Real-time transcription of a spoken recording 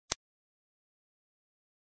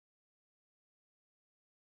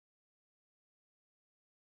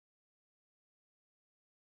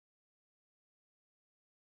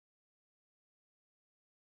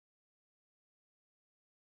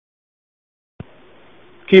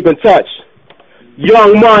Keep in touch.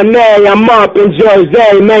 Young Money, I'm up in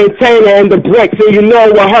Jersey, maintaining the bricks, and you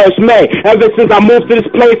know what hurts me. Ever since I moved to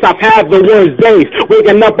this place, I've had the worst days.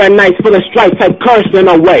 Waking up at night full of stripes, like cursing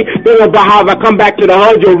away. Thinking about how if I come back to the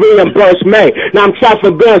hood, you'll reimburse me. Now I'm trapped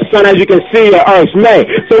for good, son, as you can see, it hurts me.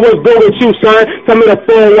 So what's good with you, son? Tell me the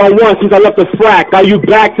 411 since I left the frack. Are you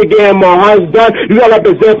back to getting more hunts done? You gotta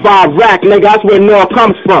represent for Iraq, nigga, that's where North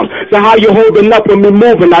comes from. So how you holding up when we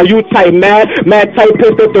moving? Are you tight, mad tight,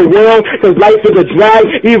 pissed at the world? Cause life is a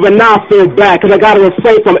drag. Even now I feel bad, cause I gotta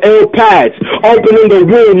refrain from ill pads. Opening the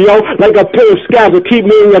room, yo, like a pair of scabs will keep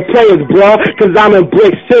me in your prayers, bro. Cause I'm in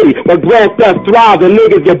Brick City, where Grand Theft thrives and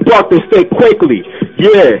niggas get bucked and stay quickly.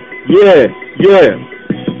 Yeah.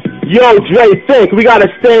 Yo, Dre, think we gotta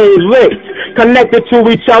stay lit, connected to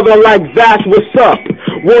each other like that's what's up.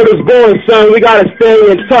 Word is going, son, we gotta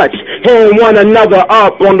stay in touch, hearing one another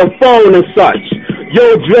up on the phone and such.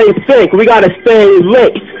 Yo, Dre, think we gotta stay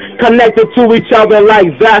lit, connected to each other like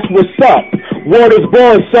that's what's up. Word is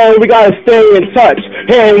born, son, we gotta stay in touch,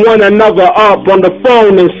 hearing one another up on the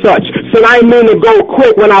phone and such. So I ain't mean to go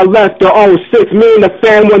quick when I left the 06. Me and the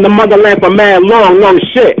fam when the motherland for mad long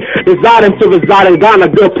shit. Deciding to reside in Ghana,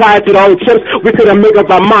 good prior to the old trips. We couldn't make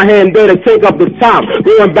up our mind here and there to take up the time.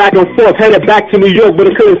 We went back and forth, headed back to New York,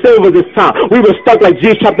 but it couldn't save us this time. We were stuck like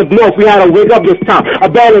G's trapped up north, we had to wake up this time.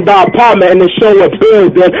 Abandoned our apartment and the show with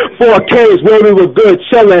bills in 4Ks where we were good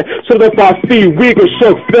chilling. Stood up our feet, weak and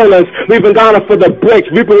shook feelings. Leaving Ghana for the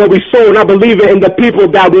bricks, reaping what we sold, not believing in the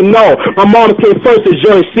people that we know. My mom came first to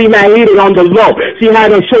join, see man eating on the low. She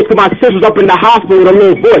had no choice cause my sis was up in the hospital with a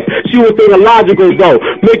little voice. She was thinking logical though,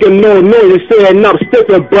 making no noise, saying up,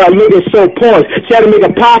 stiffing but looking so poised. She had to make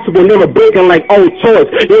it possible, never breaking like old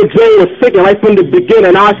toys. Yo, Dre was sicking right from the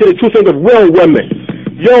beginning. I see the true thing of real women.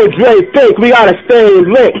 Yo, Dre, think we gotta stay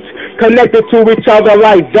linked, connected to each other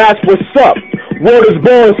like that's what's up. Word is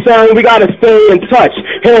born, son, we gotta stay in touch,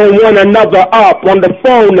 hearing one another up on the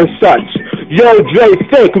phone and such. Yo, Dre,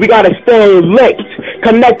 think we gotta stay linked,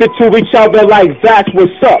 connected to each other like that's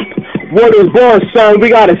what's up. Word is born, son, we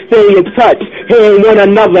gotta stay in touch, hearing one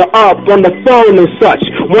another up on the phone and such.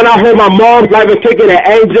 When I heard my mom's life was taking an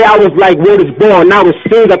AJ, I was like, word is born. Now it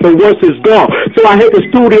seems that the worst is gone. So I hit the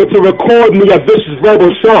studio to record me a vicious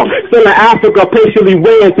verbal song. Still in Africa, patiently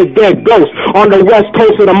waiting to get ghosts. On the west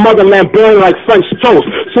coast of the motherland, burning like French toast.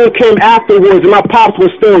 Soon came afterwards, and my pops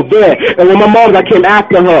was still there. And when my mom, I came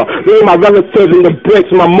after her. They were my relatives in the bricks,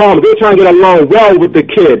 and my mom, they were trying to get along well with the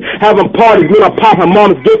kid. Having parties, me and my pop, my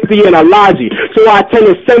mom's gifty and Elijah. So I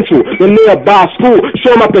attended Central, the nearby school.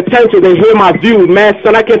 Show my potential, they hear my views. Man,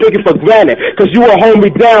 son, I can't take it for granted. Cause you would hold me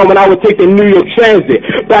down when I would take the New York Transit.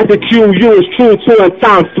 Back to QU is true too, and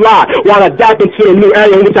time fly. While adapting to the new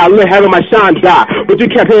area in which I live, having my shine die. But you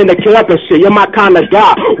kept hearing the kill up and shit, you're my kind of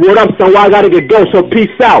guy. Word up, son, why I gotta get go, so peace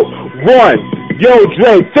out. One, yo,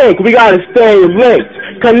 Dre, think we gotta stay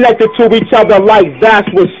linked, connected to each other like that's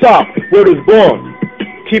what's up. Word is born.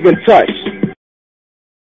 Keep in touch.